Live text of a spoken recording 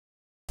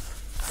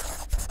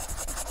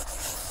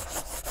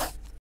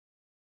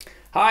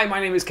Hi, my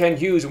name is Ken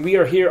Hughes and we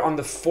are here on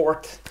the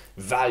fourth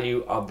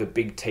value of the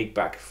big take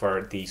back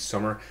for the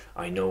summer.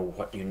 I know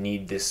what you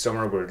need this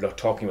summer. We're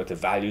talking about the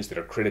values that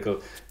are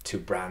critical to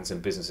brands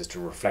and businesses to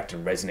reflect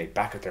and resonate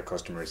back at their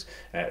customers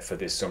for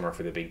this summer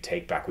for the big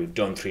take back. We've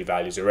done 3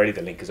 values already.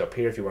 The link is up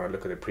here if you want to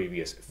look at the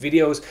previous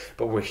videos.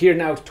 But we're here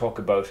now to talk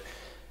about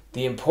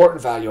the important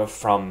value of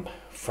from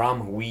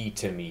we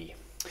to me.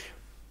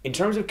 In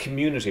terms of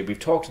community, we've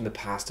talked in the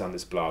past on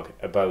this blog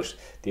about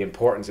the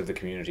importance of the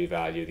community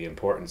value, the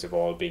importance of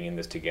all being in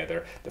this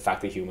together, the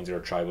fact that humans are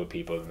a tribal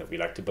people and that we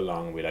like to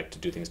belong and we like to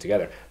do things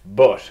together.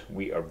 But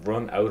we are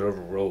run out of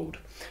road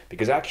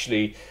because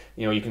actually,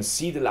 you can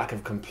see the lack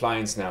of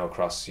compliance now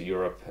across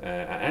Europe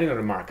and any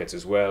other markets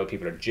as well.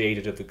 People are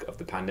jaded of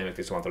the pandemic.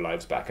 They just want their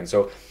lives back. And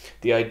so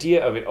the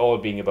idea of it all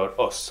being about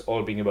us,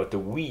 all being about the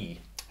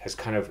we, has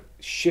kind of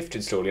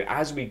shifted slowly.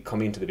 As we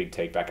come into the big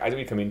take back, as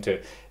we come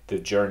into the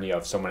journey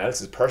of someone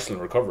else's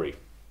personal recovery,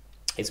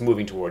 it's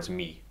moving towards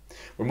me.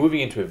 We're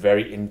moving into a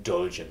very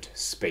indulgent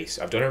space.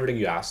 I've done everything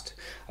you asked.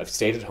 I've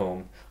stayed at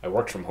home. I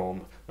worked from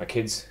home. My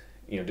kids,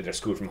 did their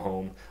school from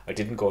home. I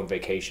didn't go on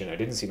vacation. I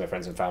didn't see my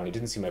friends and family.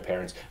 Didn't see my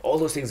parents. All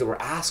those things that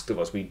were asked of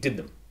us, we did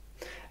them.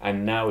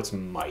 And now it's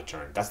my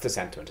turn. That's the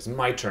sentiment. It's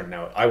my turn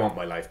now. I want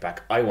my life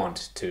back. I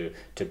want to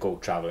go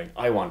traveling.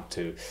 I want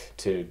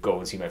to go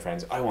and see my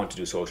friends. I want to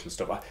do social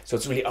stuff. So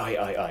it's really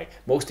I.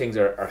 Most things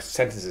are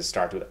sentences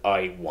start with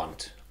I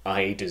want,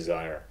 I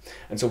desire.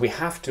 And so we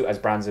have to, as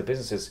brands and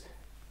businesses,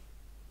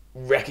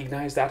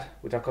 recognize that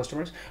with our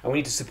customers, and we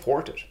need to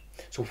support it.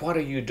 So what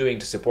are you doing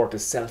to support the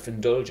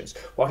self-indulgence?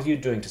 What are you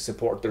doing to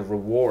support the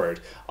reward?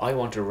 I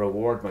want to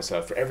reward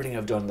myself for everything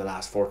I've done in the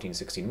last 14,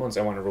 16 months.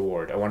 I want to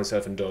reward. I want to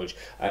self-indulge.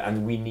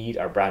 And we need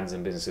our brands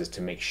and businesses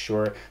to make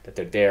sure that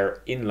they're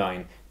there in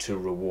line to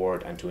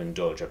reward and to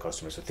indulge our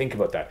customers. So think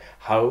about that.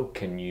 How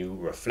can you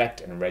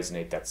reflect and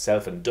resonate that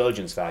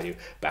self-indulgence value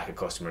back at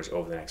customers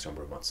over the next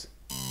number of months?